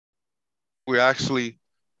we actually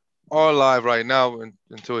are live right now, and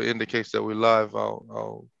until it indicates that we're live,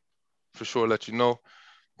 I'll for sure let you know.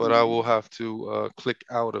 But I will have to click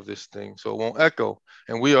out of this thing so it won't echo.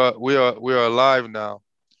 And we are live now.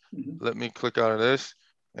 Let me click out of this,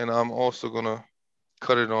 and I'm also gonna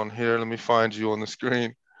cut it on here. Let me find you on the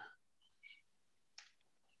screen.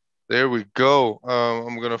 There we go.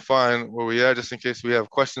 I'm gonna find where we are just in case we have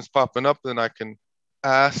questions popping up, then I can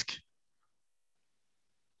ask.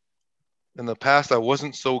 In the past, I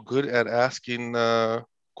wasn't so good at asking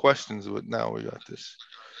questions, but now we got this.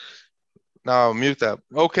 Now I'll mute that.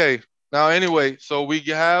 Okay. Now, anyway, so we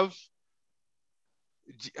have,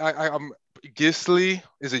 I'm Gísli.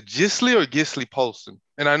 Is it Gísli or Gísli Pálsson?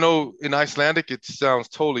 And I know in Icelandic it sounds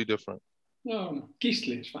totally different. No,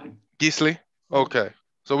 Gísli is fine. Gísli? Okay.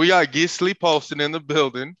 So we got Gísli Pálsson in the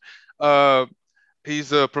building.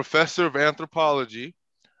 He's a professor of anthropology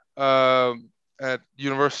at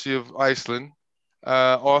University of Iceland,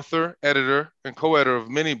 author, editor, and co-editor of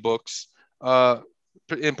many books.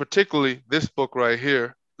 In particularly this book right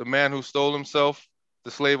here, The Man Who Stole Himself,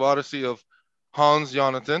 The Slave Odyssey of Hans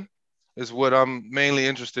Jonathan, is what I'm mainly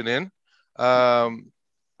interested in.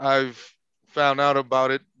 I've found out about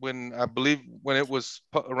it when it was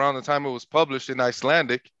around the time it was published in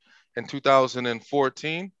Icelandic in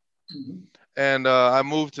 2014. And I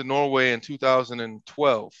moved to Norway in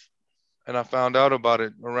 2012. And I found out about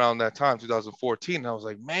it around that time, 2014. And I was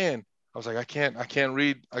like, man, I can't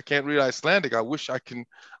read Icelandic. I wish I can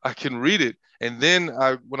read it. And then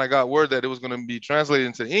when I got word that it was going to be translated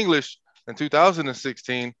into English in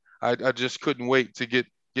 2016, I just couldn't wait to get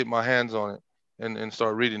my hands on it and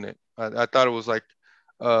start reading it. I thought it was like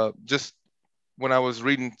just when I was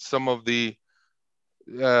reading some of the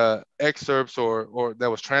excerpts or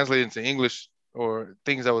that was translated into English, or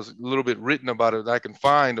things that was a little bit written about it that I can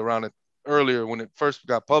find around it earlier when it first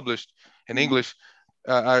got published in English.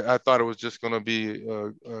 I thought it was just going to be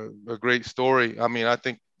a great story. I mean, I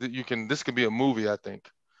think that this could be a movie, I think,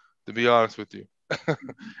 to be honest with you.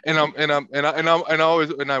 and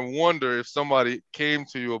I wonder if somebody came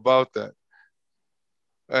to you about that.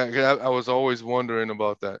 I was always wondering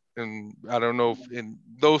about that, and I don't know if in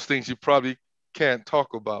those things you probably can't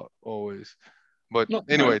talk about always, but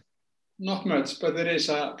anyway. Not much, but there is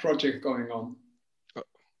a project going on.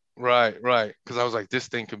 Right. Because I was like, this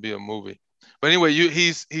thing could be a movie. But anyway,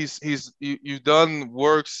 you've done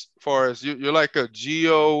works far as you're like a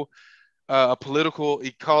political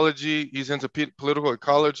ecology. He's into political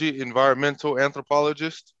ecology, environmental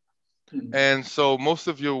anthropologist, and so most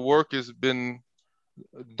of your work has been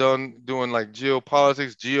done doing like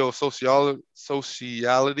geopolitics,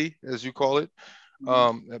 sociality, as you call it,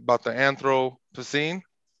 about the Anthropocene.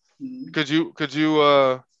 Could you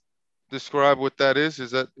describe what that is?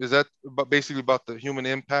 Is that basically about the human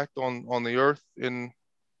impact on the earth and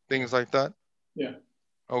things like that? Yeah.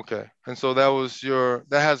 Okay. And so that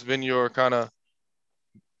has been your kind of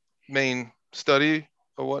main study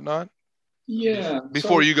or whatnot? Yeah.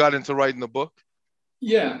 Before you got into writing the book?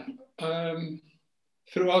 Yeah.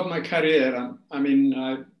 Throughout my career, I mean,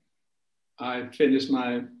 I finished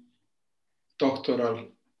my doctoral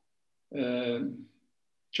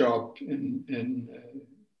job in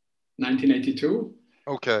 1982.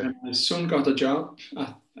 Okay. And I soon got a job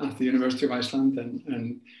at the University of Iceland,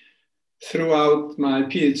 and throughout my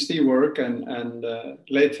PhD work and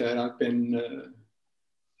later, I've been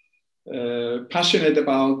passionate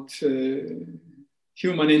about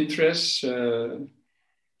human interests,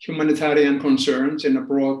 humanitarian concerns in a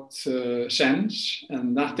broad sense,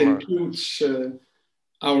 and that includes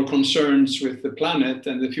our concerns with the planet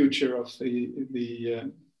and the future of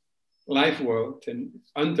the life world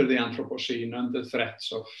under the Anthropocene, under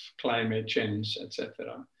threats of climate change,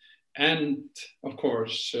 etc. And of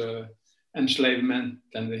course, enslavement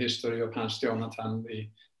and the history of Hans Jonathan, the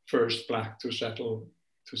first Black to settle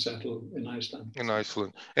in Iceland. In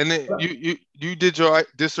Iceland, and then you did your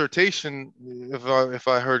dissertation, if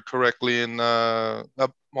I heard correctly,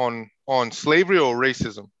 on slavery or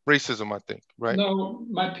racism. Racism, I think, right? No,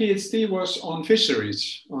 my PhD was on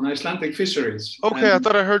fisheries, on Icelandic fisheries. Okay, I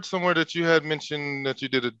thought I heard somewhere that you had mentioned that you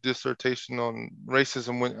did a dissertation on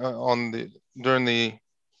racism during the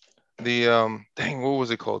what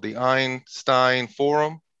was it called? The Einstein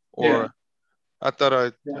Forum, or yeah. I thought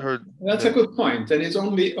I heard. That's a good point, and it's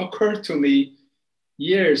only occurred to me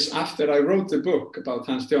years after I wrote the book about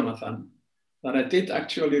Hans Jonathan that I did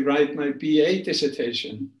actually write my BA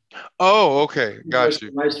dissertation. Oh, okay, got you.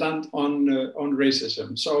 In Iceland on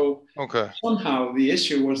racism. So somehow the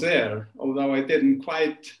issue was there, although I didn't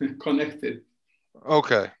quite connect it.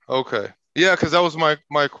 Okay. Yeah, because that was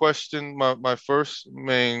my question. My first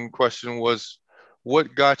main question was,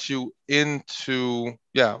 what got you into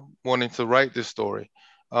wanting to write this story?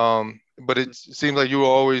 But it seems like you were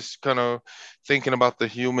always kind of thinking about the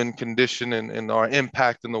human condition and our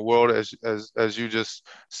impact in the world, as you just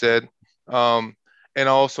said. And I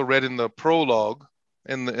also read in the prologue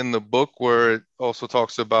in the book where it also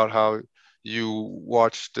talks about how you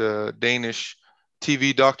watched a Danish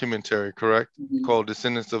TV documentary, correct? Called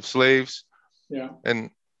Descendants of Slaves. Yeah.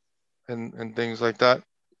 And things like that.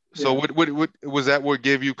 So Yeah. what was that what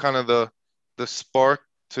gave you kind of the spark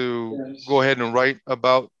to Yes. go ahead and write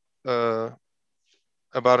about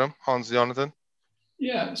him, Hans Jonathan?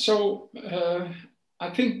 Yeah, so I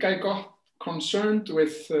think I got concerned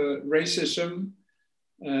with racism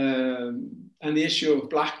and the issue of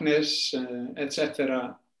blackness,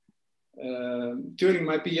 etc. During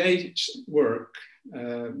my BA work.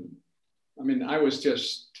 I mean, I was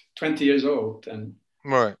just 20 years old, and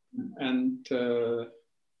Right.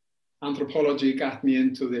 Anthropology got me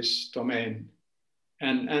into this domain,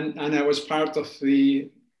 and I was part of the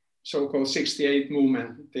so-called 68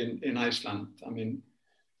 movement in Iceland. I mean,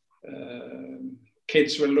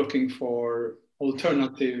 kids were looking for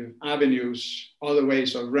alternative avenues, other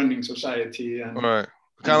ways of running society, and Right,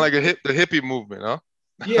 kind of like the hippie movement, huh?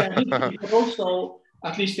 Yeah, but also,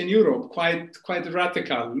 at least in Europe, quite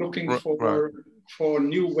radical, looking for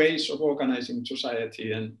new ways of organizing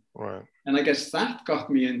society, and I guess that got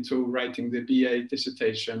me into writing the BA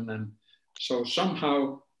dissertation, and so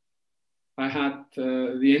somehow I had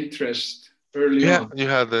the interest early on. You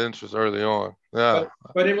had the interest early on, yeah.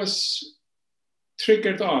 But it was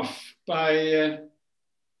triggered off by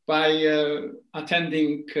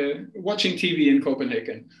watching TV in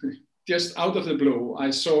Copenhagen. Just out of the blue, I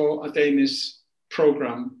saw a Danish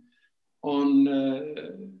program on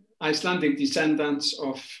Icelandic descendants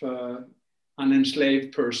of an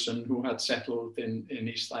enslaved person who had settled in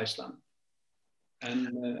East Iceland.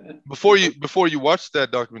 And before you watched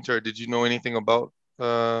that documentary, did you know anything about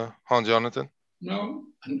Hans Jonathan? No,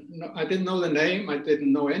 I didn't know the name. I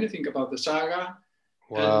didn't know anything about the saga.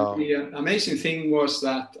 Wow. And the amazing thing was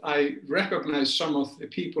that I recognized some of the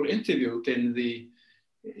people interviewed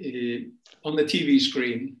on the TV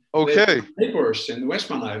screen. Okay. Neighbors in the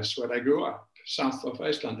Westman Isles, where I grew up, south of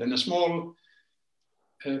Iceland, in a small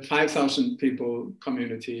 5,000 people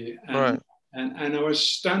community. And I was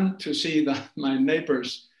stunned to see that my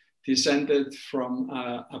neighbors descended from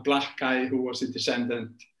a black guy who was a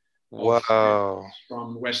descendant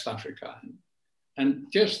from West Africa.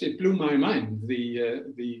 And just it blew my mind,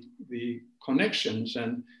 the connections,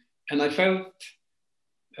 and I felt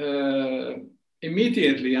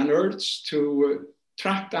immediately an urge to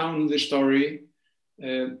track down the story.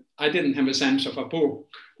 I didn't have a sense of a book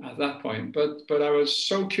at that point, but I was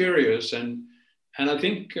so curious, and I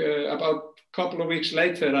think about a couple of weeks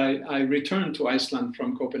later, I returned to Iceland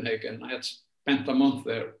from Copenhagen. I had spent a month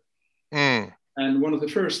there. And one of the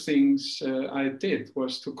first things I did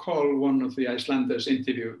was to call one of the Icelanders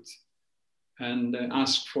interviewed and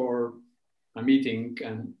ask for a meeting.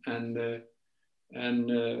 And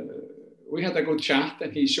we had a good chat,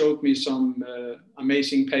 and he showed me some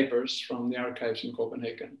amazing papers from the archives in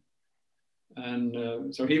Copenhagen.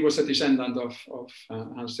 And so he was a descendant of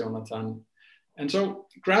Hans Jonathan. And so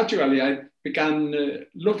gradually I began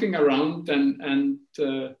looking around and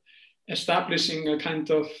establishing a kind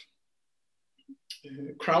of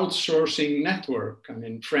crowdsourcing network. I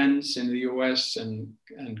mean, friends in the US and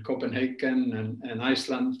Copenhagen and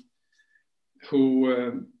Iceland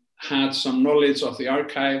who had some knowledge of the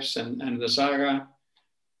archives and the saga.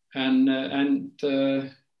 And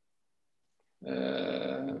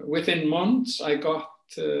within months, I got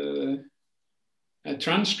a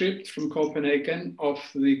transcript from Copenhagen of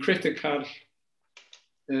the critical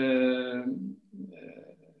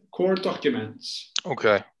core documents.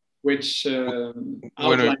 Okay. Which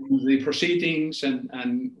outline the proceedings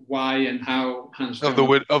and why and how Hans of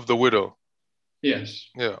the widow.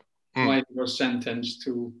 Yes. Yeah. Why he was sentenced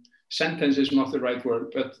to. Sentence is not the right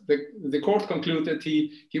word, but the court concluded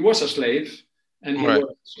he was a slave and he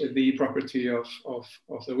was the property of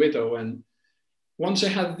the widow. And once I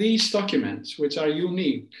had these documents, which are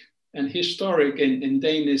unique and historic in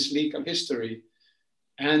Danish legal history,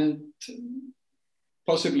 and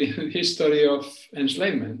possibly history of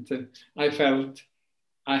enslavement, I felt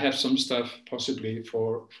I have some stuff possibly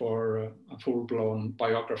for a full-blown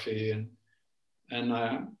biography, and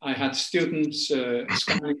I had students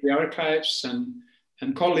scanning the archives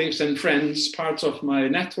and colleagues and friends, parts of my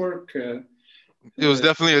network. It was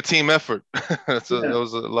definitely a team effort. There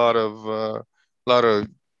was a lot of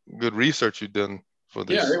good research you've done for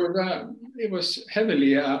this? Yeah, it was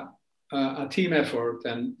heavily a team effort,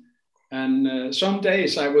 and some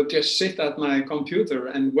days I would just sit at my computer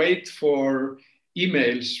and wait for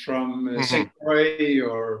emails from St. Croix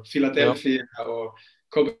or Philadelphia or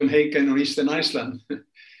Copenhagen or Eastern Iceland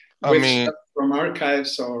with stuff from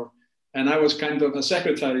archives, and I was kind of a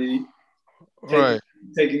secretary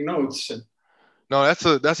taking notes. No,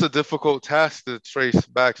 that's a difficult task to trace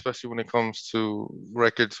back, especially when it comes to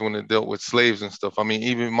records when it dealt with slaves and stuff. I mean,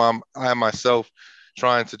 even I myself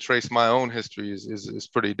trying to trace my own history is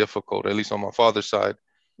pretty difficult, at least on my father's side,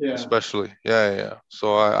 especially. Yeah.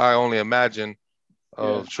 So I only imagine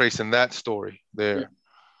of tracing that story there.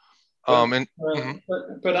 Yeah.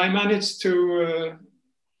 But I managed to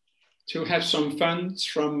have some funds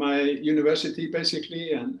from my university,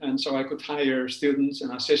 basically, and so I could hire students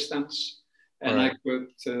and assistants. And I could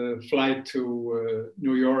fly to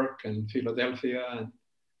New York and Philadelphia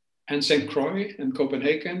and St. Croix and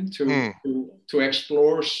Copenhagen to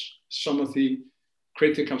explore some of the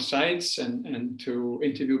critical sites and to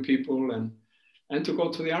interview people and to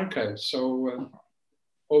go to the archives. So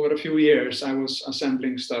over a few years, I was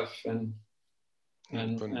assembling stuff and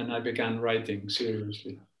I began writing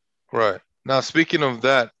seriously. Right. Now, speaking of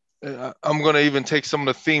that, I'm going to even take some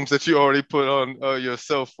of the themes that you already put on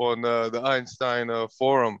yourself on the Einstein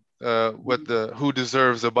forum with the who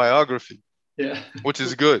deserves a biography, which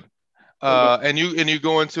is good. And you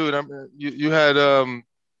go into it. You had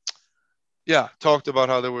talked about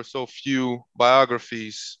how there were so few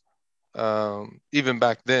biographies even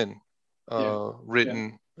back then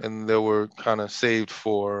written, and they were kind of saved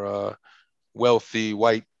for wealthy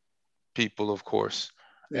white people, of course.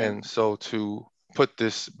 And so to put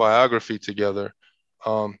this biography together,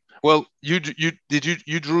 well,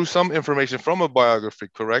 you drew some information from a biography,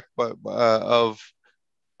 correct? But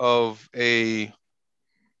of a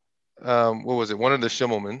what was it? One of the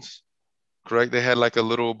Schimmelmans, correct? They had like a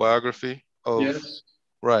little biography of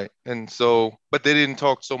right, and so but they didn't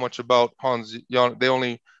talk so much about Hans Jan.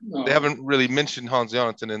 They haven't really mentioned Hans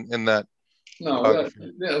Jonathan in that. No,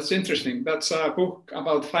 that's interesting. That's a book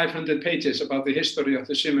about 500 pages about the history of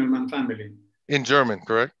the Schimmelmann family. In German,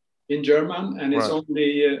 correct? In German, and it's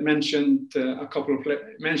only mentioned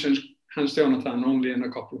mentions Hans Jonathan only in a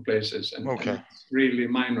couple of places, and it's really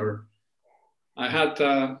minor. I had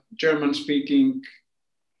a German-speaking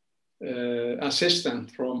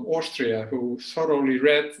assistant from Austria who thoroughly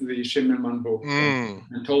read the Schimmelmann book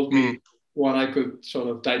and told me what I could sort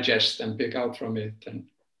of digest and pick out from it.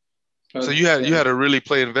 So you had to really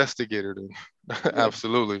play investigator then.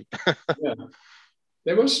 Absolutely.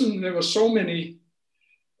 There were so many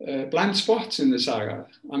blind spots in the saga.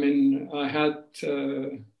 I mean, I had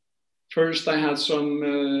first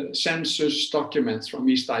some census documents from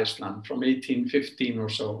East Iceland from 1815 or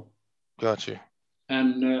so. Gotcha.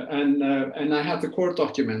 And I had the court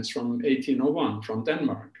documents from 1801 from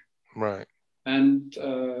Denmark. Right. And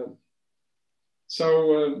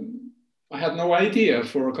so I had no idea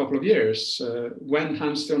for a couple of years when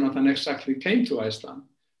Hans Jonathan exactly came to Iceland.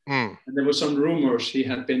 And there were some rumors he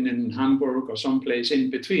had been in Hamburg or someplace in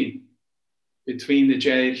between the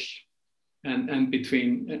jail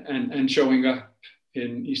and showing up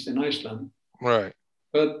in Eastern Iceland. Right.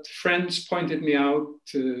 But friends pointed out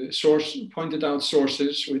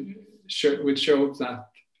sources which showed that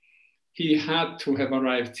he had to have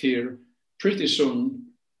arrived here pretty soon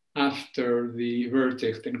after the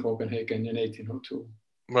verdict in Copenhagen in 1802.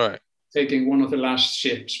 Right. Taking one of the last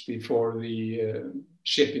ships before the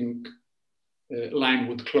shipping line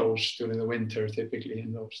would close during the winter, typically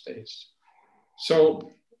in those days.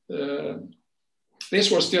 So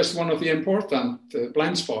this was just one of the important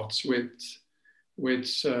blind spots which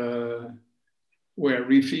were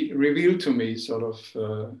revealed to me sort of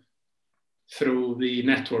through the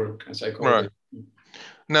network, as I call it.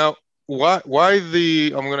 Now, why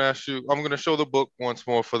I'm going to show the book once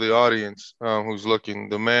more for the audience who's looking.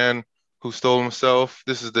 The Man Who Stole Himself.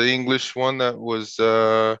 This is the English one that was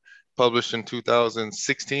published in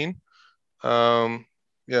 2016.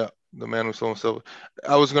 The Man Who Stole Himself.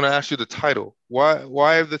 I was going to ask you the title.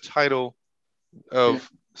 Why the title of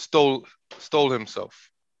Stole Himself?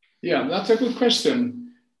 Yeah, that's a good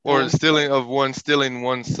question. Or stealing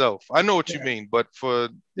oneself. I know what you mean, but for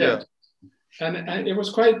And it was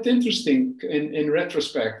quite interesting in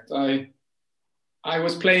retrospect. I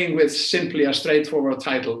was playing with simply a straightforward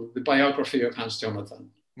title, The Biography of Hans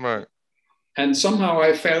Jonathan. Right. And somehow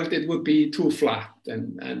I felt it would be too flat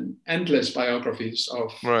and endless biographies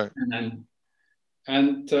of. Right.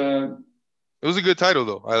 And it was a good title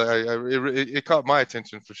though. It caught my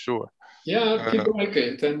attention for sure. Yeah, people like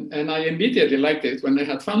it, and I immediately liked it when I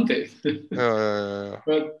had found it.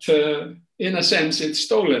 But in a sense, it's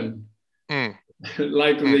stolen,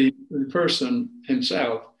 like the person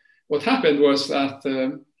himself. What happened was that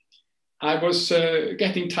I was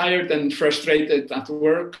getting tired and frustrated at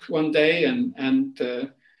work one day, and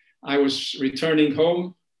I was returning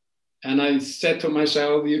home, and I said to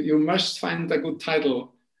myself, you must find a good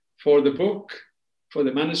title for the book, for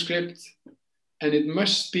the manuscript, and it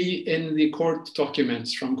must be in the court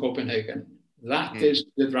documents from Copenhagen. That is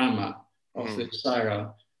the drama of the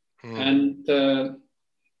saga. And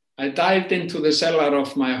I dived into the cellar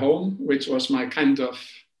of my home, which was my kind of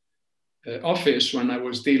office when I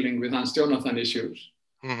was dealing with Hans Jonathan issues,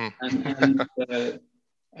 and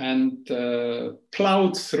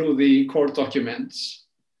plowed through the court documents.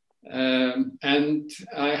 And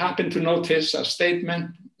I happened to notice a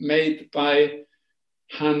statement made by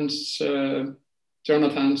Hans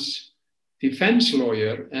Jonathan's defense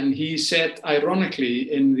lawyer, and he said, ironically,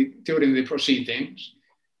 during the proceedings,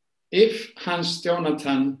 if Hans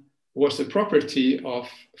Jonathan was the property of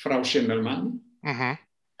Frau Schimmelmann,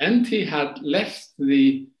 and he had left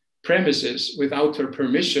the premises without her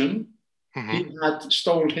permission, he had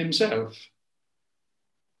stole himself.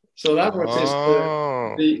 So that was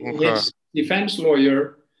his defense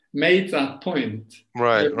lawyer made that point.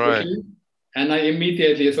 Right. And I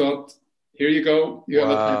immediately thought, here you go, you have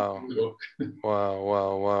a title in the book.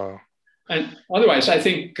 Wow. And otherwise, I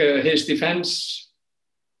think his defense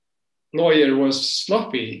lawyer was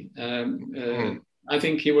sloppy. I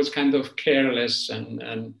think he was kind of careless,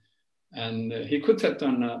 and he could have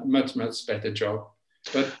done a much better job.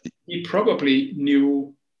 But he probably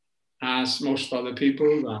knew, as most other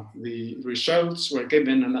people, that the results were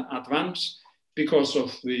given in advance because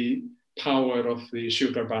of the power of the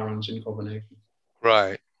sugar barons in Copenhagen.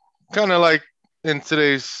 Right. Kind of like in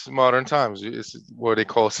today's modern times, it's what they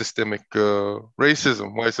call systemic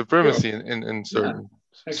racism, white supremacy in certain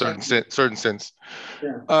certain sense.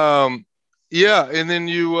 And then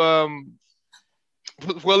you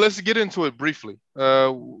well, let's get into it briefly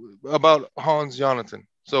about Hans Jonathan.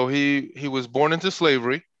 So he was born into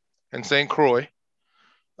slavery in St. Croix.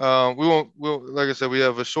 We'll like I said, we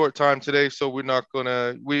have a short time today, so we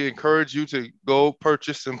encourage you to go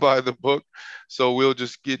purchase and buy the book. So we'll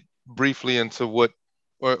just get briefly into what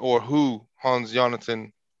or who Hans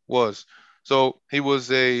Jonathan was. So he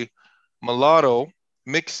was a mulatto,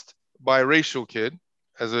 mixed biracial kid,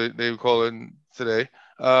 as they call it today.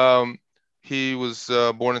 He was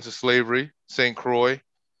born into slavery, St. Croix.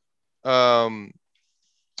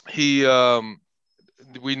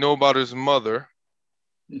 We know about his mother.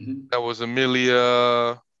 That was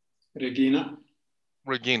Amelia Regina.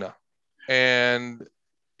 And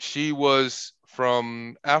she was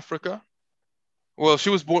from Africa. Well, she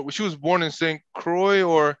was born in St. Croix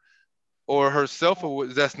or herself, or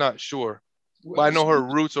that's not sure. But I know her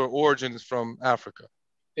roots or origins from Africa.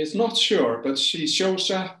 It's not sure, but she shows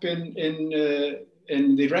up in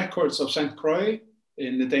the records of St. Croix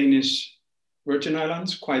in the Danish Virgin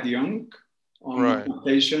Islands, quite young, on the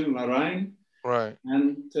plantation La Reine. Right.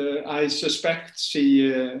 And I suspect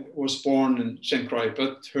she was born in St. Croix,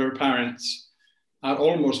 but her parents are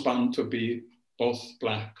almost bound to be both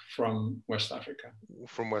Black from West Africa.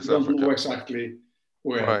 From West Africa. Don't know exactly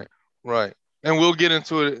where. Right. And we'll get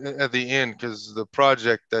into it at the end, because the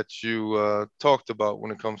project that you talked about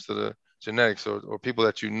when it comes to the genetics or people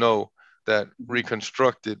that you know that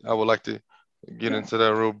reconstructed, I would like to get into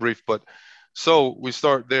that real brief. But so we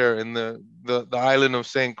start there in the island of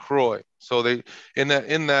St. Croix. So they in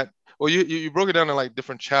that well, you broke it down in like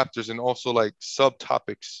different chapters and also like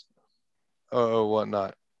subtopics or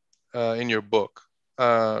whatnot in your book.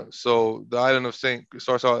 So the island of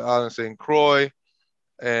starts out island of St. Croix,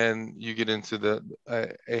 and you get into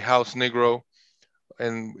a house Negro,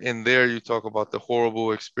 and in there you talk about the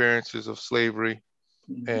horrible experiences of slavery,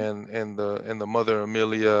 and the mother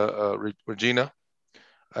Amelia Regina,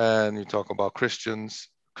 and you talk about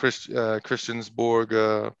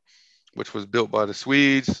Christiansborg, which was built by the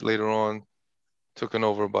Swedes, later on taken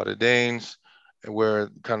over by the Danes, and where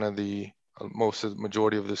kind of the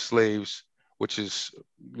majority of the slaves, which is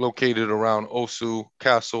located around Osu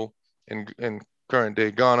Castle in current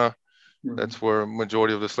day Ghana. That's where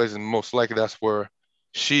majority of the slaves, and most likely that's where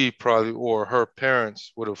she probably or her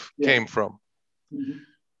parents would have came from.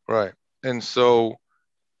 Right. And so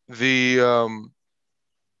and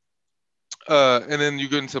then you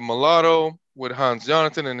get into mulatto with Hans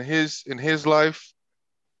Jonathan and his life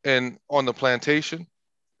and on the plantation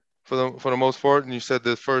for the most part. And you said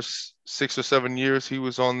the first 6 or 7 years he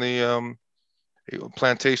was on the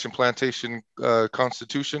plantation constitution,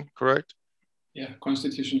 correct? Yeah,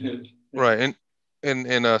 Constitution Hill. Yeah. Right,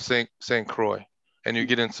 in Saint Croix, and you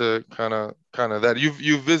get into kind of that.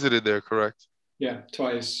 You've visited there, correct? Yeah,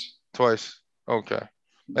 twice. Twice. Okay.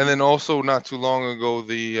 And then also not too long ago,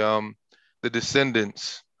 the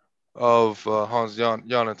descendants of Hans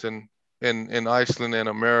Jonathan in Iceland and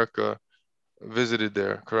America visited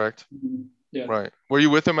there, correct? Mm-hmm. Yeah. Right. Were you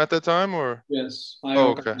with them at that time, or? Yes, I Oh,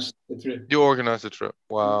 okay. organized the trip. You organized the trip.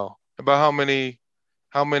 Wow. About how many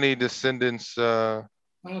descendants? There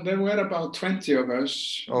were about 20 of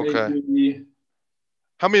us, Okay. maybe.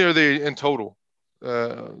 How many are they in total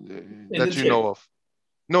In the that you trip. know of?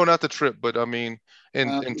 No, not the trip, but I mean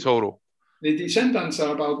in total. The descendants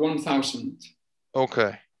are about 1,000.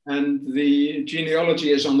 Okay. And the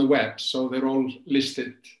genealogy is on the web, so they're all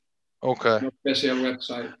listed. Okay. On a special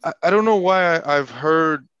website. I don't know why I've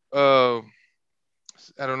heard.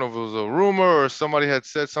 I don't know if it was a rumor or somebody had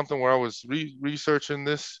said something where I was researching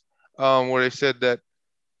this, where they said that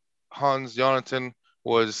Hans Jonathan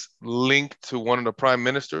was linked to one of the prime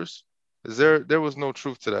ministers. There was no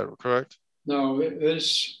truth to that, correct? No,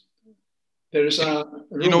 there's a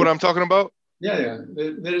rumor. You know what I'm talking about? Yeah.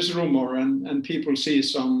 There is rumor, and people see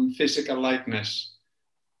some physical likeness,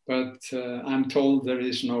 but I'm told there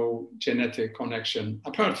is no genetic connection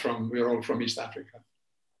apart from we're all from East Africa.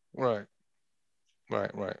 Right.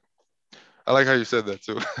 I like how you said that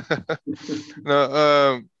too.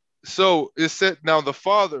 No, so it's said now the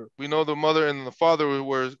father, we know the mother and the father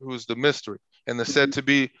who's the mystery, and the said to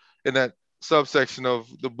be in that subsection of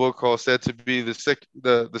the book called said to be the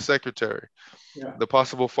secretary, the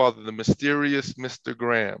possible father, the mysterious Mr.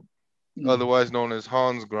 Graham, otherwise known as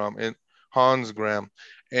Hans Graham.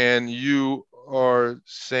 And you are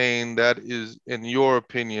saying that is, in your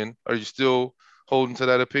opinion, are you still holding to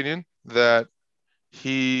that opinion that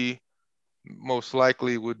he most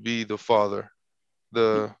likely would be the father?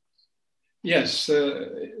 Yes,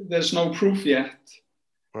 there's no proof yet,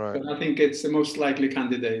 right. But I think it's the most likely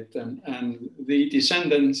candidate, and the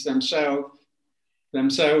descendants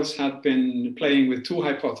themselves had been playing with two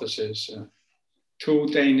hypotheses, two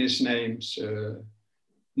Danish names,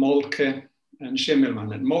 Moltke and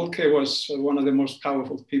Schimmelmann. And Moltke was one of the most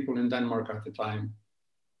powerful people in Denmark at the time,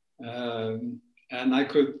 and I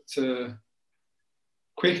could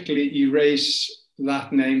quickly erase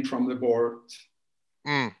that name from the board.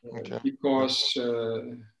 Okay. Because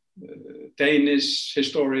Danish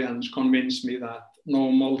historians convinced me that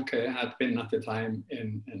no Moltke had been at the time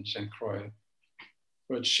in St. Croix.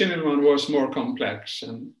 But Schimmelmann was more complex.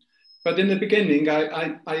 But in the beginning,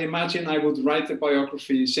 I imagine I would write a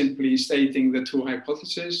biography simply stating the two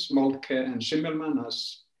hypotheses, Moltke and Schimmelmann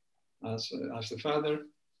as the father,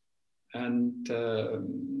 and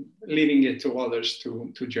leaving it to others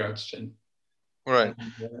to judge. Right.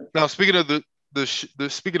 Now, speaking of the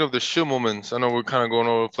Schimmelmanns, I know we're kind of going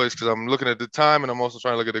all over the place because I'm looking at the time and I'm also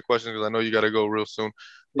trying to look at the question because I know you got to go real soon.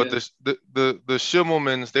 But yes. the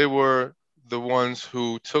Schimmelmanns, they were the ones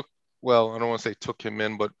who took, well, I don't want to say took him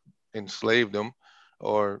in, but enslaved him,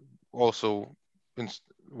 or also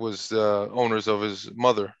was owners of his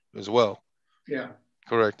mother as well. Yeah.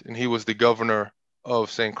 Correct. And he was the governor of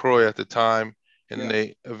St. Croix at the time, and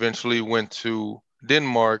they eventually went to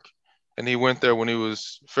Denmark. And he went there when he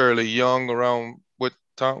was fairly young. Around what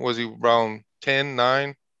time was he? Around 10,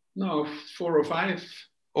 9? No, 4 or 5.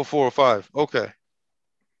 Oh, 4 or 5. Okay.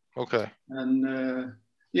 And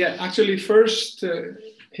actually, first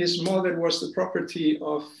his mother was the property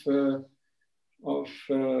of the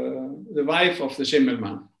wife of the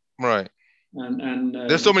Schimmelmann. Right. And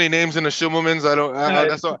there's so many names in the Schimmelmanns.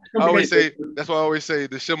 That's why I always say. That's why I always say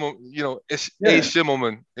the Schimmel. You know, it's a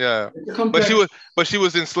Schimmelmann. Yeah. But she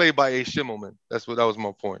was enslaved by a Schimmelmann. That was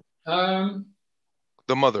my point.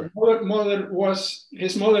 The mother.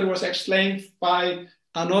 His mother was enslaved by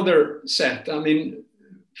another set. I mean,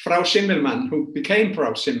 Frau Schimmelmann, who became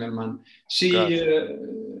Frau Schimmelmann.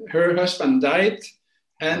 Her husband died,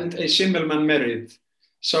 and a Schimmelmann married.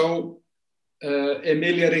 So.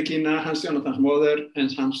 Emilia Regina, Hans Jonathan's mother,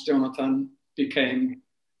 and Hans Jonathan became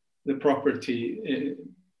the property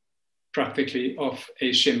practically of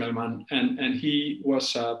a Schimmelmann, and he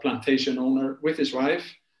was a plantation owner with his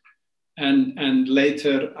wife, and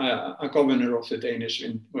later a governor of the Danish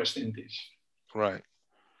in West Indies. Right.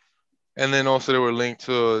 And then also they were linked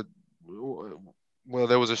to, well,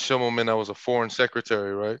 there was a Schimmelmann that was a foreign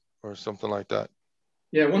secretary, right? Or something like that.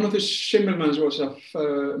 Yeah, one of the Schimmelmanns was a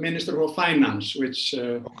minister of finance, which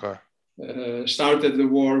started the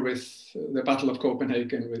war with the Battle of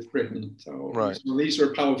Copenhagen with Britain. So these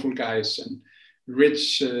were powerful guys and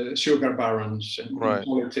rich sugar barons in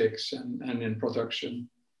politics and in production.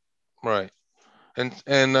 Right. And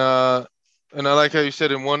And I like how you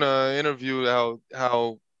said in one interview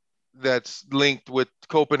how that's linked with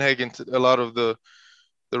Copenhagen to a lot of the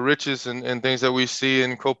riches and things that we see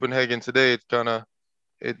in Copenhagen today. It kind of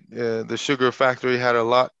the sugar factory had a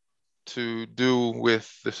lot to do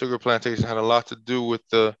with the sugar plantation had a lot to do with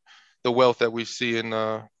the wealth that we see in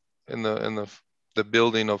the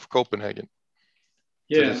building of Copenhagen.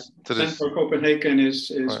 Yeah, central Copenhagen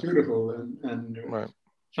is right. beautiful and right.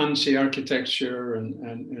 fancy architecture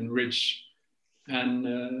and rich.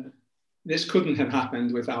 And this couldn't have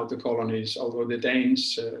happened without the colonies, although the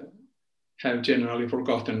Danes have generally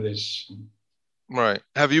forgotten this. Right.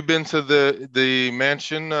 Have you been to the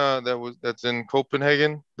mansion that's in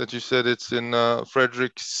Copenhagen? That you said it's in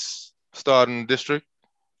Frederiksstaden district.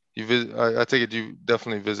 I take it you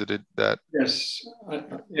definitely visited that. Yes,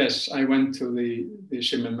 I went to the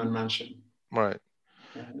Schimmelmann mansion. Right.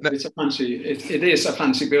 It's a fancy. It is a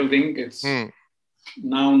fancy building. It's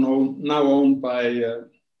now owned by a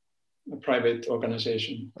private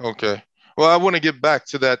organization. Okay. Well, I want to get back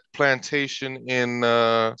to that plantation in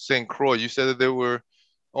St. Croix. You said that they were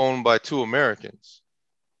owned by 2 Americans.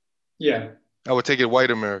 Yeah. I would take it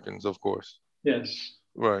white Americans, of course. Yes.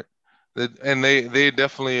 Right. And they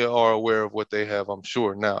definitely are aware of what they have, I'm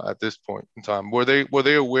sure, now at this point in time. Were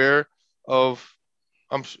they aware of,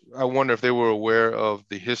 I wonder if they were aware of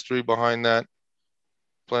the history behind that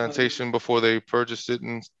plantation before they purchased it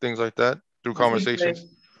and things like that through conversations?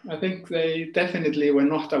 I think they definitely were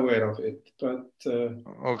not aware of it, but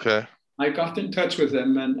okay. I got in touch with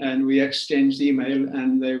them and we exchanged email,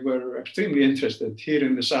 and they were extremely interested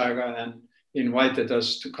hearing the saga and invited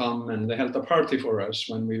us to come, and they held a party for us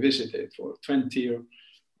when we visited for 20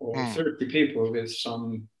 or 30 people, with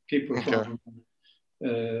some people from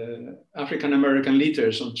African American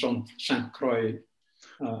leaders on St. Croix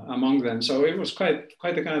among them. So it was quite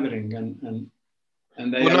a gathering, and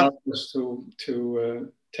they allowed us to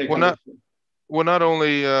take a look. Well, not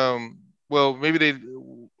only well, maybe they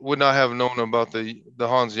would not have known about the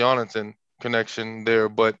Hans Jonathan connection there,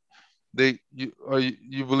 but you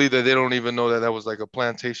believe that they don't even know that was like a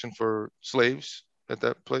plantation for slaves at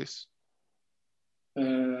that place?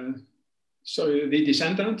 So the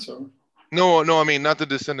descendants, or? No, I mean not the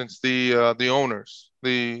descendants, the owners,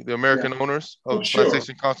 the American owners of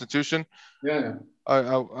Plantation Constitution. Yeah.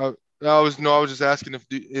 I was just asking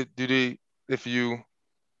if you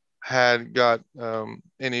had got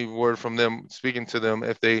any word from them, speaking to them,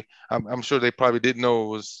 if I'm sure they probably didn't know it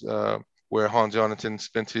was where Hans Jonathan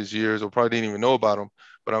spent his years, or probably didn't even know about him.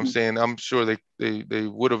 But I'm saying I'm sure they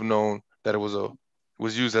would have known that it was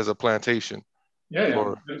used as a plantation.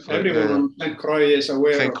 Yeah. Everyone on St. Croix is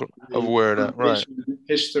aware of where that, right?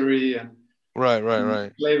 History and right.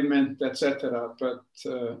 enslavement, etc. But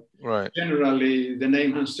generally, the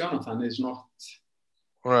name Hans Jonathan is not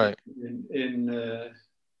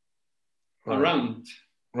around.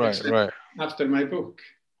 Right. After my book.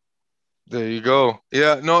 There you go.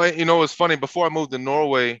 Yeah. No, it's funny. Before I moved to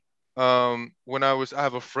Norway, when I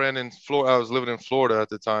have a friend in Florida. I was living in Florida at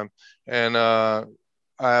the time, and I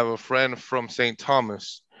have a friend from St.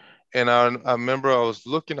 Thomas, and I remember I was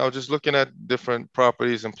just looking at different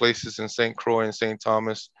properties and places in St. Croix and St.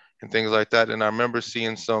 Thomas and things like that, and I remember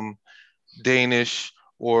seeing some Danish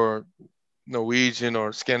or Norwegian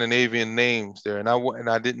or Scandinavian names there, and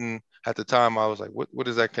I didn't at the time. I was like, what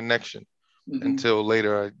is that connection? Until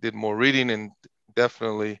later, I did more reading, and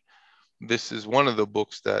definitely this is one of the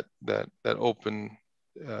books that opened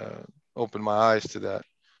my eyes to that.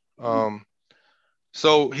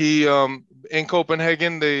 So he in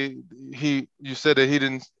Copenhagen, you said that he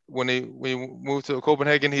didn't, when he moved to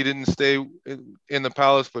Copenhagen, he didn't stay in the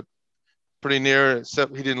palace, but pretty near,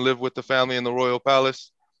 except he didn't live with the family in the royal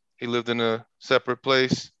palace. He lived in a separate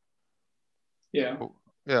place. Yeah,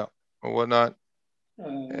 or whatnot.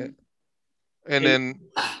 And then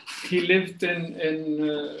he lived in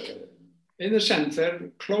the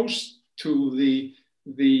center, close to the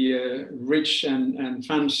rich and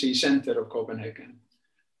fancy center of Copenhagen.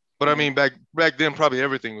 But I mean, back then, probably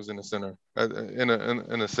everything was in the center,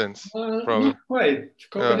 in a sense. Probably. Not quite.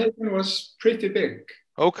 Copenhagen was pretty big.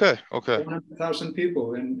 Okay. 100,000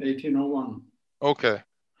 people in 1801. Okay.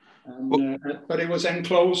 But it was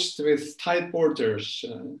enclosed with tight borders.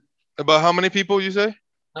 About how many people you say?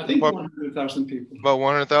 I think 100,000 people. About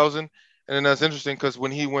 100,000. And then that's interesting because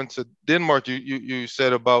when he went to Denmark, you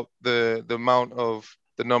said about the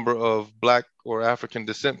number of Black or African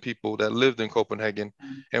descent people that lived in Copenhagen.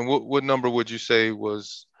 And what number would you say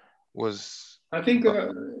was? I think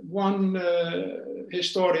one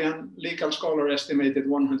historian, legal scholar, estimated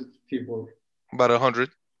 100 people. About 100.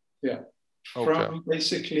 Yeah. from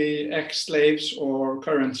basically ex-slaves or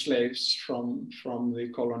current slaves from the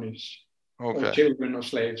colonies, or children of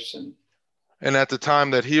slaves. And at the time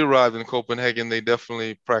that he arrived in Copenhagen, they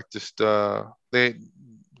definitely practiced. The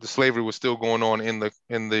slavery was still going on in the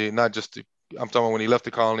not just the, I'm talking about when he left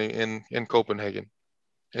the colony in Copenhagen.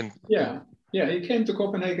 Yeah, he came to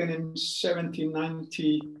Copenhagen in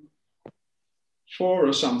 1794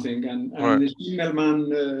 or something, and the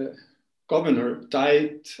Schimmelmann governor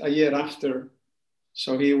died a year after,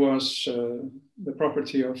 so he was the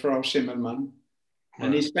property of Frau Schimmelmann.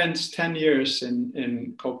 And he spends 10 years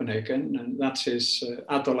in Copenhagen, and that's his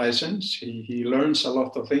adolescence. He learns a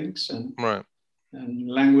lot of things, and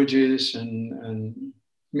languages and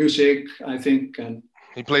music, I think. And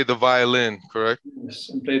he played the violin, correct? Yes,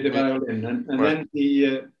 and played the violin. And then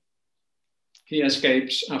he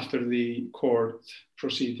escapes after the court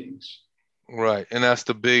proceedings. Right, and that's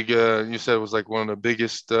the big, you said it was like one of the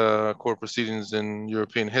biggest court proceedings in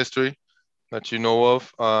European history that you know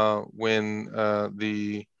of, when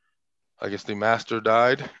the master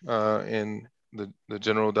died, and the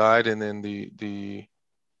general died, and then the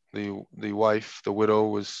wife, the widow,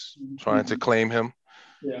 was trying to claim him,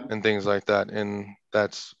 and things like that, and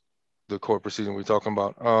that's the court proceeding we're talking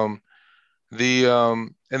about.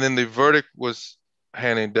 And then the verdict was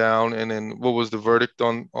handed down, and then what was the verdict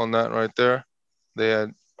on that right there?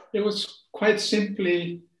 It was quite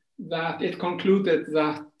simply that it concluded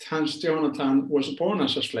that Hans Jonathan was born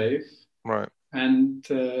as a slave. Right. And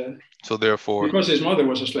so therefore, because his mother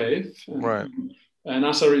was a slave. And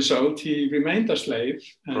as a result, he remained a slave.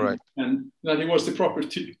 And that he was the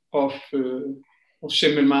property of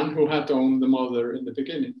Schimmelmann, who had owned the mother in the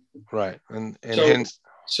beginning. Right. And so, hence.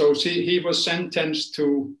 So he was sentenced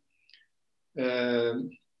to.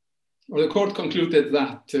 The court concluded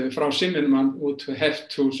that Frau Schimmelmann would have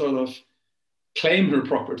to sort of claim her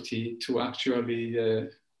property to actually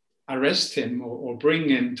arrest him or bring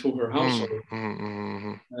him to her household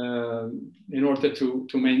in order to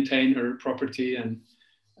maintain her property, and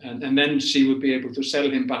then she would be able to sell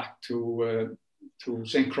him back to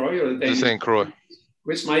St. Croix, or the St. Croix,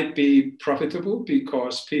 which might be profitable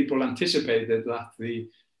because people anticipated that the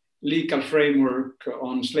legal framework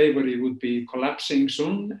on slavery would be collapsing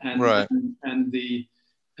soon, and the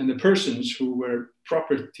persons who were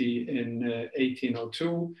property in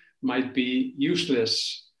 1802 might be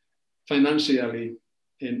useless financially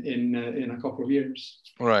in a couple of years.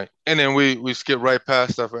 Right, and then we skip right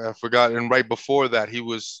past. I forgot, and right before that, he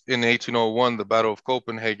was in 1801, the Battle of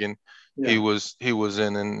Copenhagen. Yeah. He was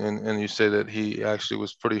in, and you say that he actually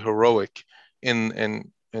was pretty heroic in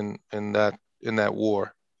that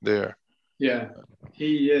war there. Yeah,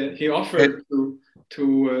 he offered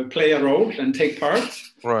to play a role and take part.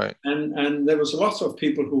 Right. And there was lots of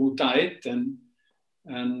people who died, and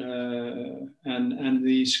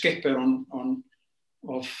the skipper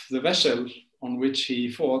of the vessel on which he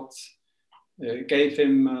fought gave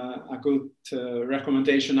him a good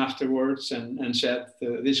recommendation afterwards, and said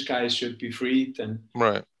this guy should be freed, and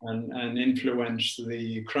influenced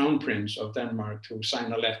the crown prince of Denmark to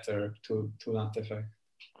sign a letter to that effect.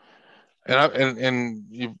 And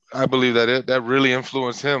I believe that really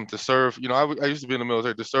influenced him to serve. You know, I used to be in the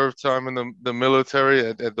military, to serve time in the military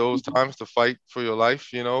at those times, to fight for your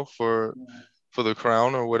life, you know, for the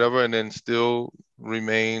crown or whatever, and then still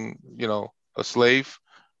remain, you know, a slave.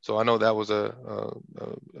 So I know that was a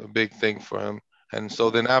big thing for him. And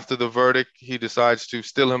so then after the verdict, he decides to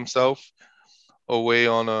still himself away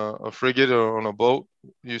on a frigate or on a boat.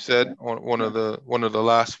 You said on one of the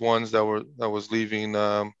last ones that was leaving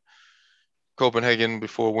Copenhagen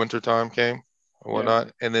before wintertime came or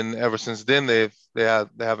whatnot. And then ever since then, they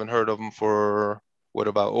haven't heard of him for what,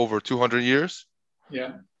 about over 200 years?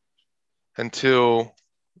 Yeah. Until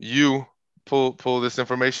you pull this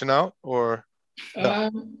information out, or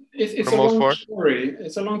it's a long story.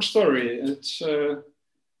 It's a long story.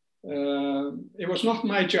 It was not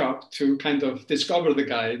my job to kind of discover the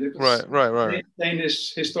guy. Right.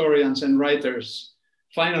 Danish historians and writers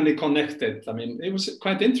finally connected. I mean, it was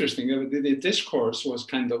quite interesting. The discourse was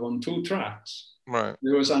kind of on two tracks. Right.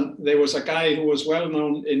 There was a guy who was well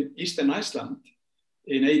known in Eastern Iceland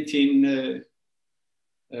in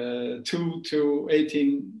 1802 to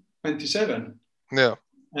 1827. Yeah.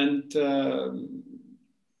 And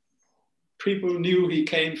people knew he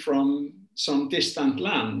came from some distant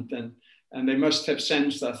land, and they must have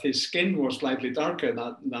sensed that his skin was slightly darker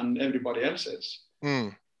than everybody else's.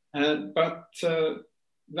 But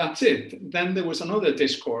that's it. Then there was another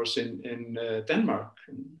discourse in Denmark,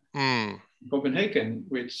 Copenhagen,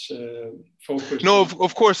 which focused. No,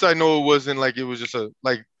 of course I know it wasn't like it was just a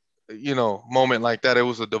moment like that. It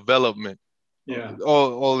was a development Yeah.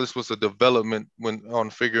 All this was a development on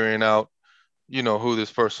figuring out, you know, who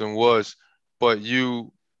this person was. But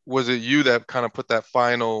was it you that kind of put that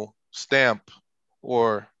final stamp,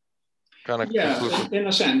 or kind of conclusive? In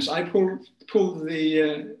a sense, I pulled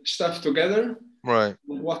the stuff together, Right.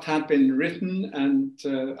 what had been written, and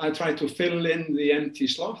I tried to fill in the empty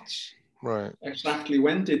slots. Right. Exactly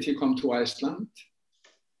when did he come to Iceland?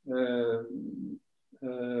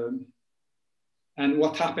 And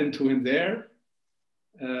what happened to him there?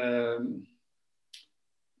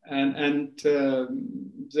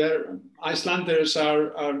 Icelanders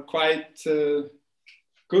are quite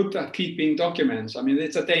good at keeping documents. I mean,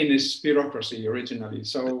 it's a Danish bureaucracy originally,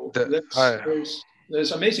 so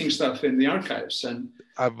there's amazing stuff in the archives, and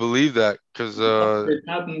I believe that, because it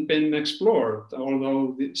hadn't been explored,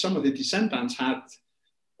 although some of the descendants had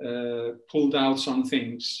pulled out some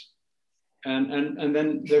things. And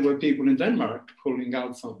then there were people in Denmark pulling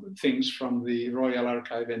out some things from the Royal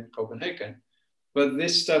Archive in Copenhagen. But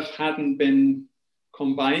this stuff hadn't been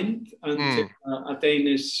combined until a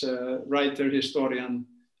Danish writer, historian,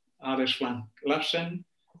 Alex Frank Larsen,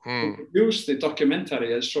 who produced the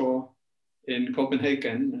documentary I saw in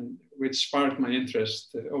Copenhagen, which sparked my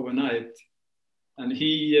interest overnight. And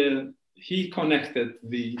he connected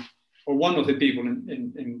one of the people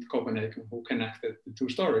in Copenhagen who connected the two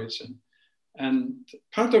stories. And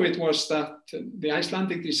part of it was that the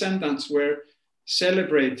Icelandic descendants were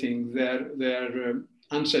celebrating their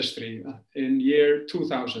ancestry in year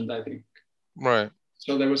 2000, I think. Right.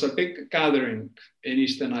 So there was a big gathering in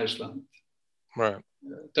Eastern Iceland. Right.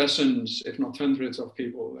 Dozens, if not hundreds, of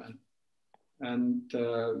people, and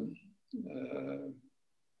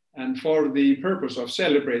for the purpose of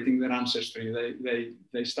celebrating their ancestry,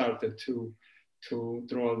 they started to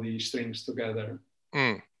draw these strings together.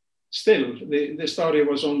 Still, the story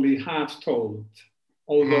was only half told,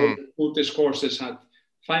 although the two discourses had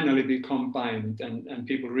finally become combined, and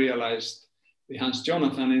people realized the Hans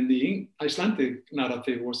Jonathan in the Icelandic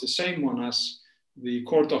narrative was the same one as the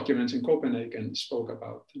court documents in Copenhagen spoke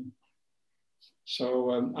about.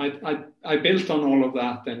 So I built on all of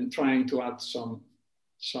that and trying to add some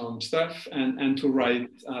stuff and to write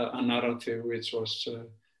a narrative which was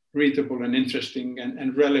readable and interesting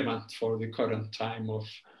and relevant for the current time of.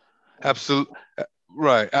 Absolutely.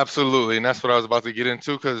 Right. Absolutely. And that's what I was about to get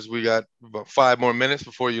into, because we got about 5 more minutes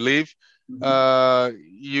before you leave.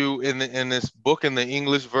 You in this book, in the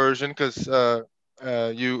English version, because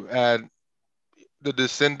you add the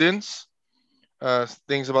descendants,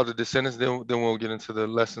 things about the descendants, then we'll get into the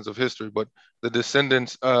lessons of history. But the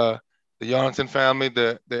descendants, the Jonathan family,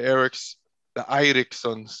 the Ericssons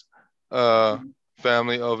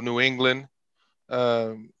family of New England,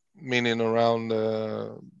 meaning around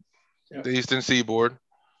the Eastern Seaboard,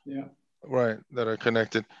 right, that are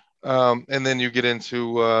connected. And then you get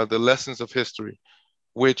into the lessons of history,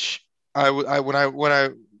 which when I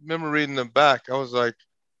remember reading the back, I was like,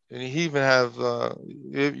 and you even have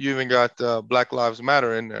you even got Black Lives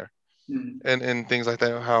Matter in there, and things like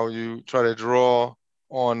that. How you try to draw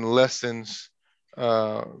on lessons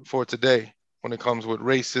for today when it comes with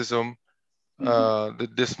racism, the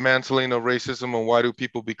dismantling of racism, and why do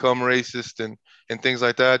people become racist, and things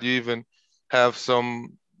like that. You even have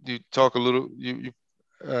you talk a little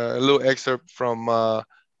a little excerpt from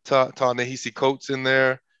Ta-Nehisi Coates in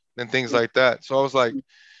there, and things like that. So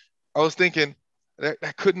I was thinking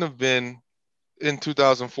that couldn't have been in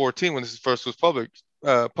 2014 when this first was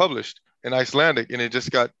published in Icelandic, and it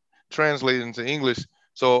just got translated into English.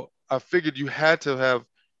 So I figured you had to have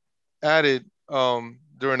added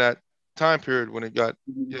during that time period when it got,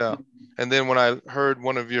 And then when I heard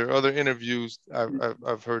one of your other interviews,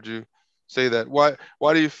 I've heard you say that. Why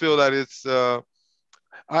do you feel that it's?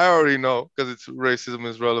 I already know, because it's racism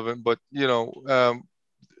is relevant, but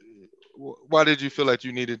why did you feel like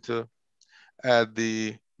you needed to add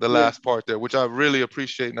the last part there, which I really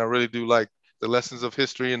appreciate, and I really do like the lessons of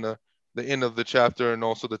history and the end of the chapter, and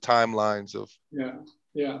also the timelines of.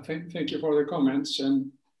 Thank you for the comments.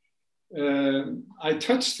 And I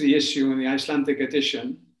touched the issue in the Icelandic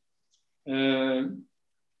edition,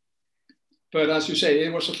 but as you say,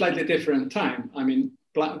 it was a slightly different time. I mean,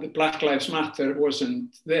 the Black Lives Matter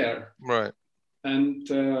wasn't there, right? And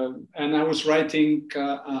I was writing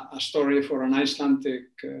a story for an Icelandic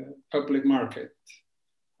public market,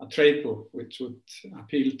 a trade book which would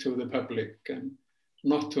appeal to the public and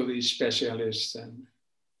not to the specialists. And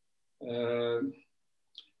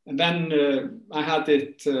then I had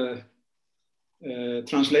it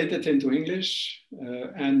translated into English,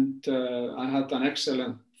 and I had an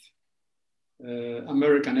excellent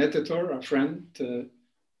American editor, a friend,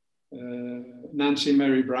 Nancy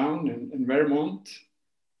Mary Brown in Vermont.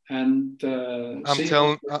 And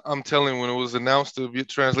I'm telling when it was announced to be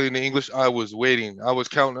translated into English, I was waiting. I was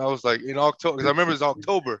counting. I was like in October, because I remember it's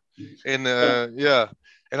October. And yeah.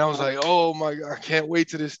 And I was like, oh my God, I can't wait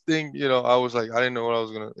to this thing. You know, I was like, I didn't know what I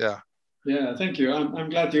was gonna, yeah. Yeah, thank you. I'm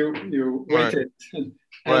glad you waited.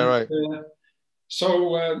 Right.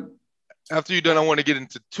 So after you're done, I want to get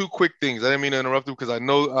into two quick things. I didn't mean to interrupt you because I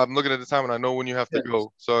know I'm looking at the time and I know when you have to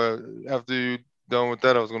go. So after you're done with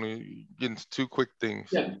that, I was going to get into two quick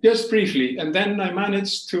things. Yeah, just briefly. And then I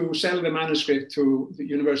managed to sell the manuscript to the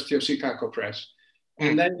University of Chicago Press.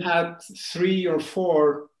 And then had 3 or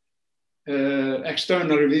 4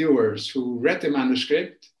 external reviewers who read the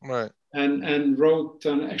manuscript and wrote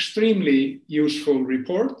an extremely useful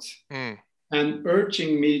report and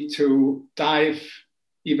urging me to dive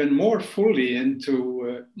even more fully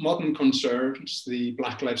into modern concerns, the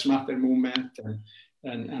Black Lives Matter movement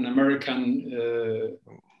and American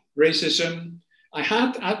racism. I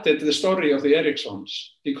had added the story of the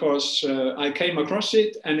Ericksons because I came across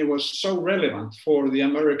it and it was so relevant for the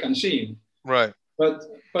American scene. Right.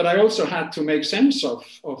 But I also had to make sense of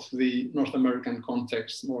the North American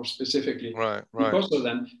context more specifically, because of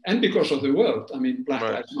them and because of the world. I mean, Black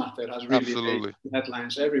Lives Matter has really made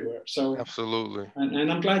headlines everywhere. So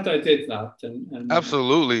and I'm glad I did that. And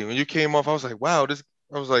absolutely, when you came off, I was like, wow, this.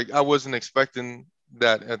 I was like, I wasn't expecting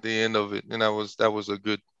that at the end of it, and that was a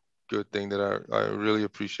good thing that I really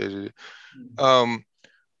appreciated it.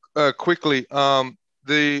 Quickly,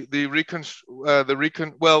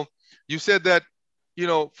 well, you said that. You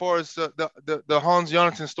know, far as the Hans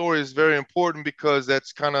Jonathan story is very important because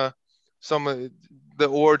that's kind of some of the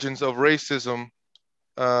origins of racism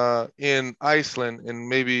in Iceland and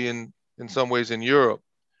maybe in some ways in Europe,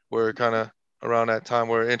 where kind of around that time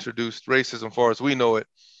where it introduced racism far as we know it.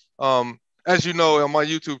 As you know, on my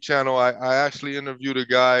YouTube channel, I actually interviewed a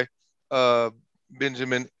guy,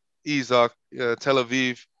 Benjamin Isaac, Tel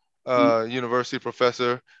Aviv University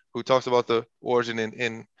professor, who talks about the origin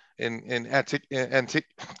in I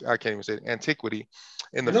can't even say it, antiquity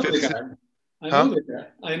in the 5th century. I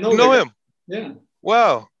know you know him. Yeah.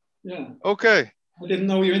 Wow. Yeah. Okay. I didn't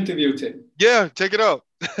know you interviewed him. Yeah, check it out.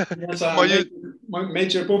 Yes, my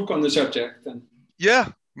major book on the subject.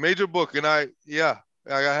 Yeah, major book, and I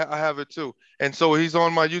have it too. And so he's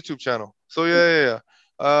on my YouTube channel. So yeah.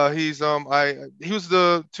 He was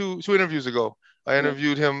the two interviews ago. I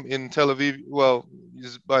interviewed him in Tel Aviv, well,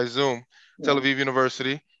 by Zoom, Tel Aviv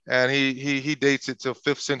University. And he dates it till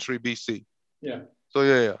 5th century BC. Yeah. So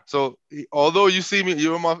yeah. So although you see me,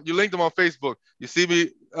 you linked him on Facebook. You see me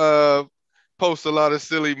post a lot of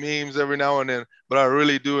silly memes every now and then, but I'm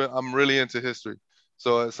really into history.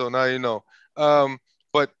 So now you know.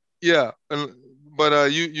 But yeah,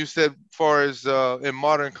 you said far as in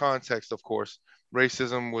modern context, of course,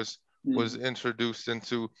 racism was introduced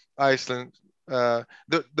into Iceland. The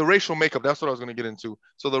racial makeup, that's what I was going to get into.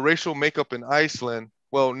 So the racial makeup in Iceland.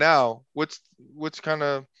 Well, now what's kind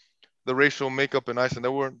of the racial makeup in Iceland?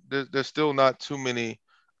 There's still not too many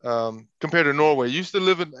compared to Norway. You used to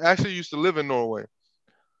live in Norway.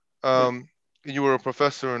 You were a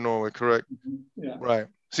professor in Norway, correct? Yeah. Right.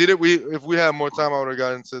 See that if we had more time, I would have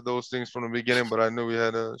got into those things from the beginning, but I knew we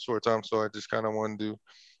had a short time, so I just kind of wanted to.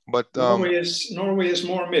 But Norway is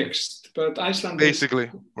more mixed, but Iceland basically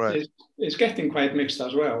is getting quite mixed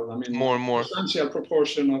as well. I mean, more and more. A substantial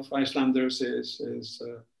proportion of Icelanders is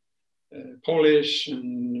Polish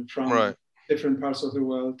and from different parts of the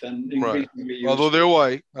world, and increasingly although they're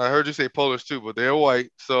white. I heard you say Polish too, but they're white.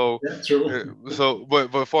 So yeah, true. So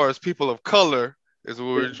but as far as people of color is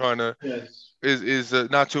what we're trying to is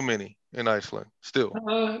not too many in Iceland still.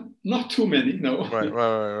 Not too many, no.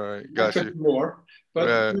 Right. Got you. More.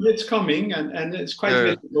 But it's coming and it's quite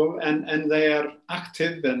visible and they are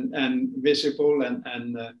active and visible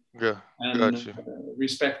and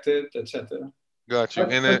respected, etc. Got you.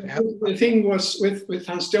 The thing was with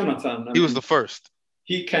Hans Jonathan. He was the first.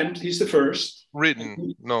 He's the first.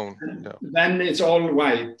 Known. Yeah. Then it's all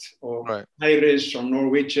white or Irish or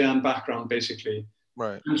Norwegian background, basically.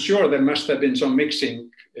 Right. I'm sure there must have been some mixing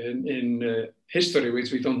in history,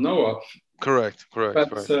 which we don't know of. Correct.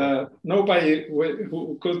 But nobody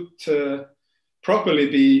who could properly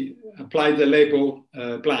be applied the label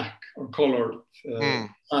black or colored, as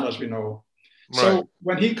far as we know. So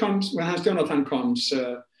when Hans Jonathan comes,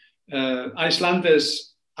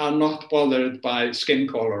 Icelanders are not bothered by skin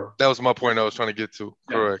color. That was my point I was trying to get to.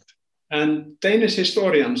 Yeah. Correct. And Danish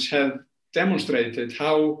historians have demonstrated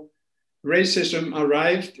how racism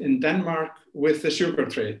arrived in Denmark with the sugar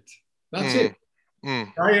trade. That's it.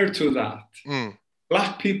 Prior to that,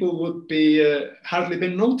 black people would be hardly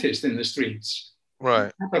been noticed in the streets,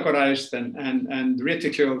 right, categorized and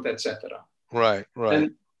ridiculed, etc. right, right.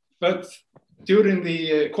 But during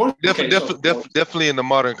the court case, definitely in the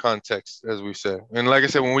modern context, as we said, and like I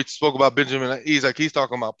said, when we spoke about Benjamin Isaac, he's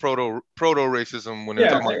talking about proto racism when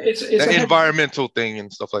they're talking about it's that environmental thing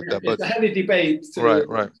and stuff like that. But it's a heavy debate,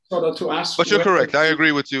 right. Sort of to ask. But you're correct. I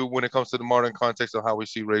agree with you when it comes to the modern context of how we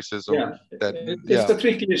see racism. It's a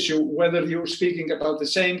tricky issue whether you're speaking about the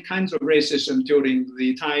same kinds of racism during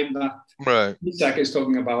the time that Isaac is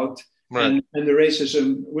talking about, and the racism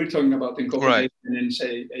we're talking about in Copenhagen in,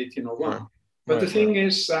 say, 1801. But the thing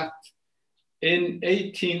is that in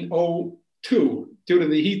 1802, during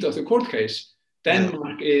the heat of the court case,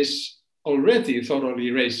 Denmark is already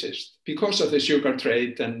thoroughly racist because of the sugar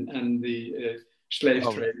trade and the slave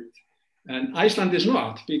trade. And Iceland is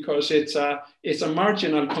not, because it's a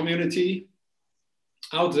marginal community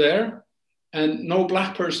out there and no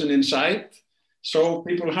black person inside. So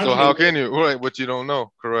people hardly... So how can you, what you don't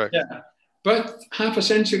know, correct. Yeah. But half a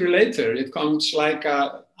century later, it comes like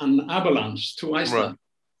an avalanche to Iceland.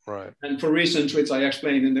 Right. And for reasons which I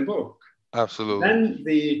explain in the book. Absolutely. Then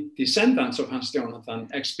the descendants of Hans Jonathan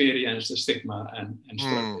experience the stigma and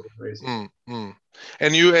struggle with racism.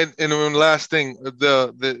 And you, and one last thing,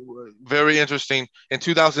 the very interesting, in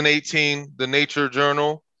 2018, the Nature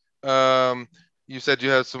Journal, you said you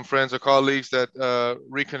had some friends or colleagues that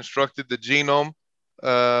reconstructed the genome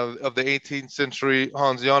of the 18th century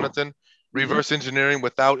Hans Jonathan, reverse engineering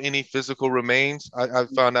without any physical remains. I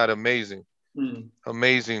found that amazing.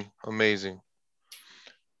 Amazing.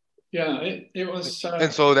 Yeah, it was.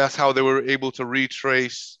 And so that's how they were able to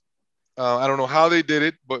retrace. I don't know how they did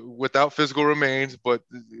it, but without physical remains. But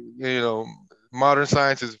modern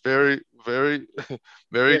science is very, very,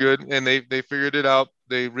 very good, and they figured it out.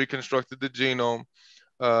 They reconstructed the genome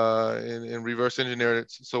and reverse engineered it,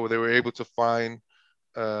 so they were able to find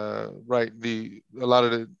a lot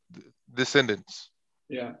of the descendants.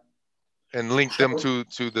 Yeah. And link them to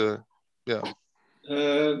the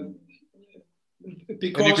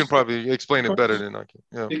Because, and you can probably explain it better than I can.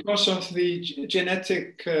 Yeah. Because of the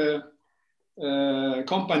genetic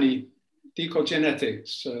company, Decode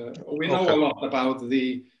Genetics, we know a lot about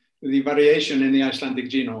the variation in the Icelandic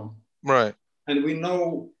genome. Right. And we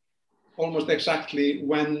know almost exactly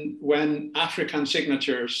when African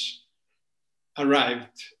signatures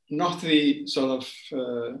arrived, not the sort of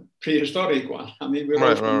prehistoric one. I mean, we're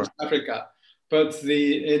all from Africa. But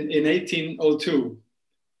in 1802,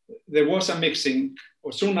 there was a mixing,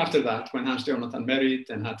 or soon after that, when Hans Jonathan married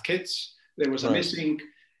and had kids, there was a mixing,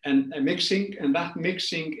 and that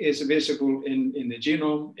mixing is visible in the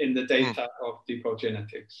genome, in the data of Decode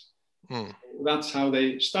Genetics. That's how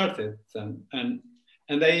they started, and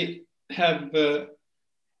they have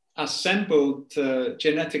assembled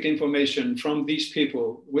genetic information from these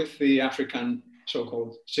people with the African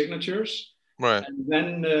so-called signatures, and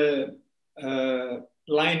then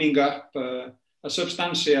lining up a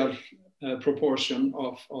substantial proportion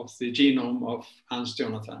of the genome of Hans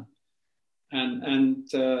Jonathan.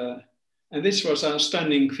 And this was a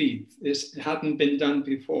stunning feat. This hadn't been done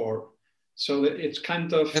before. So it's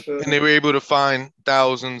kind of... and they were able to find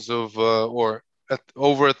thousands of, or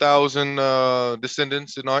over 1,000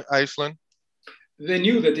 descendants in Iceland? They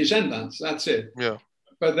knew the descendants, that's it. Yeah.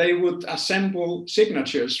 But they would assemble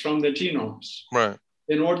signatures from the genomes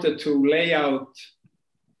in order to lay out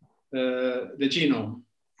the genome,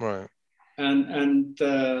 and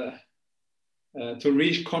to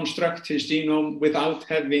reconstruct his genome without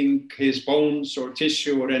having his bones or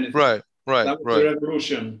tissue or anything. That was the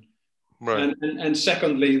revolution. And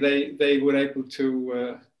secondly, they were able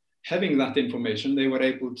to, having that information, they were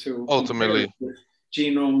able to ultimately with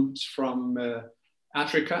genomes from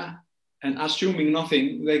Africa, and assuming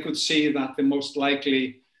nothing, they could see that the most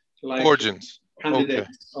likely origins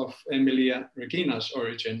candidates of Emilia Regina's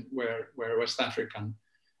origin were West African,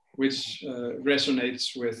 which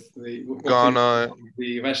resonates with Ghana,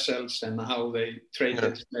 the vessels and how they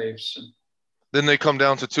traded slaves. Didn't they come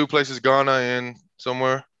down to two places, Ghana and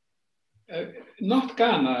somewhere? Not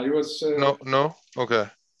Ghana. It was no. Okay.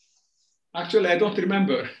 Actually, I don't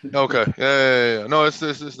remember. Okay. Yeah. No, it's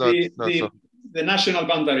not. The national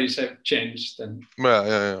boundaries have changed. And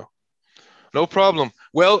yeah. No problem.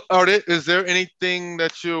 Well, Arte, is there anything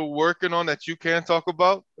that you're working on that you can talk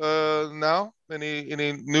about now?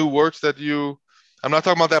 Any new works that you? I'm not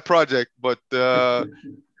talking about that project, but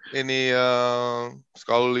any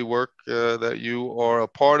scholarly work that you are a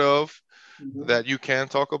part of that you can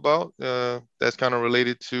talk about that's kind of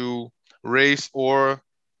related to race or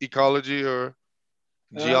ecology or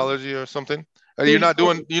geology or something? You're not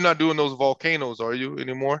doing those volcanoes, are you,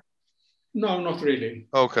 anymore? No, not really.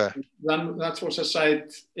 Okay. That was a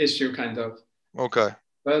side issue, kind of. Okay.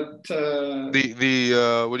 But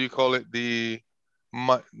the what do you call it?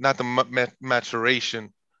 Not the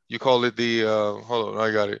maturation. You call it the hold on,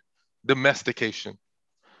 I got it. Domestication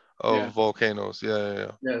of volcanoes.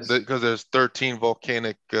 Yeah. Yes. Because there's 13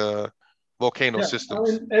 volcano systems.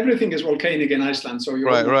 I mean, everything is volcanic in Iceland, so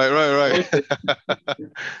right.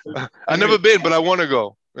 I've never been, but I want to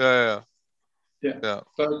go. Yeah.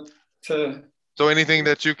 But so anything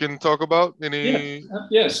that you can talk about?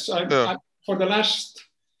 Yes. I, for the last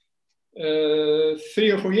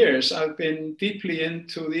 3 or 4 years, I've been deeply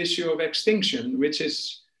into the issue of extinction, which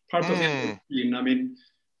is part of the scene. I mean,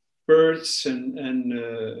 birds and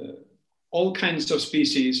all kinds of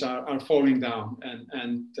species are falling down,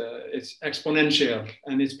 and it's exponential,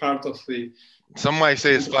 and it's part of the. Some might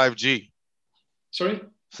say it's 5G. Sorry?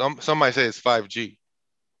 Some might say it's 5G,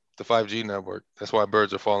 the 5G network. That's why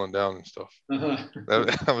birds are falling down and stuff.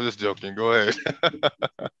 I'm just joking. Go ahead.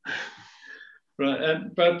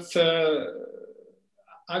 Right, but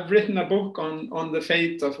I've written a book on the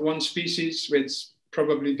fate of one species which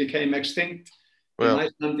probably became extinct in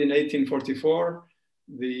Iceland in 1844,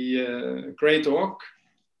 the great auk,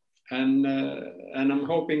 and I'm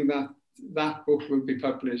hoping that book will be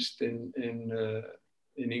published in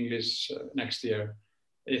English next year.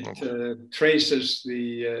 It traces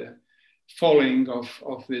the falling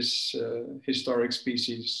of this historic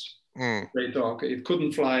species. Great auk. It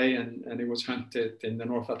couldn't fly, and it was hunted in the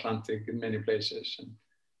North Atlantic in many places,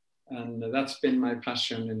 and that's been my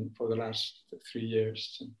passion for the last 3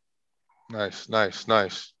 years. Nice.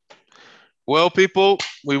 Well, people,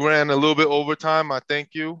 we ran a little bit over time. I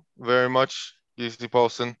thank you very much, Gísli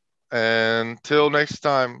Pálsson. And until next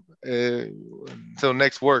time, until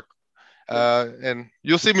next work. And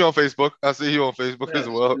you'll see me on Facebook. I'll see you on Facebook as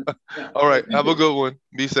well. All right. Have a good one.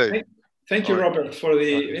 Be safe. Thank you, Robert, for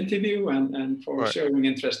the interview and for showing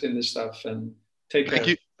interest in this stuff. And take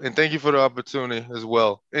care. Thank you for the opportunity as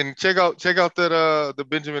well. And check out that the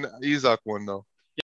Benjamin Isaac one though.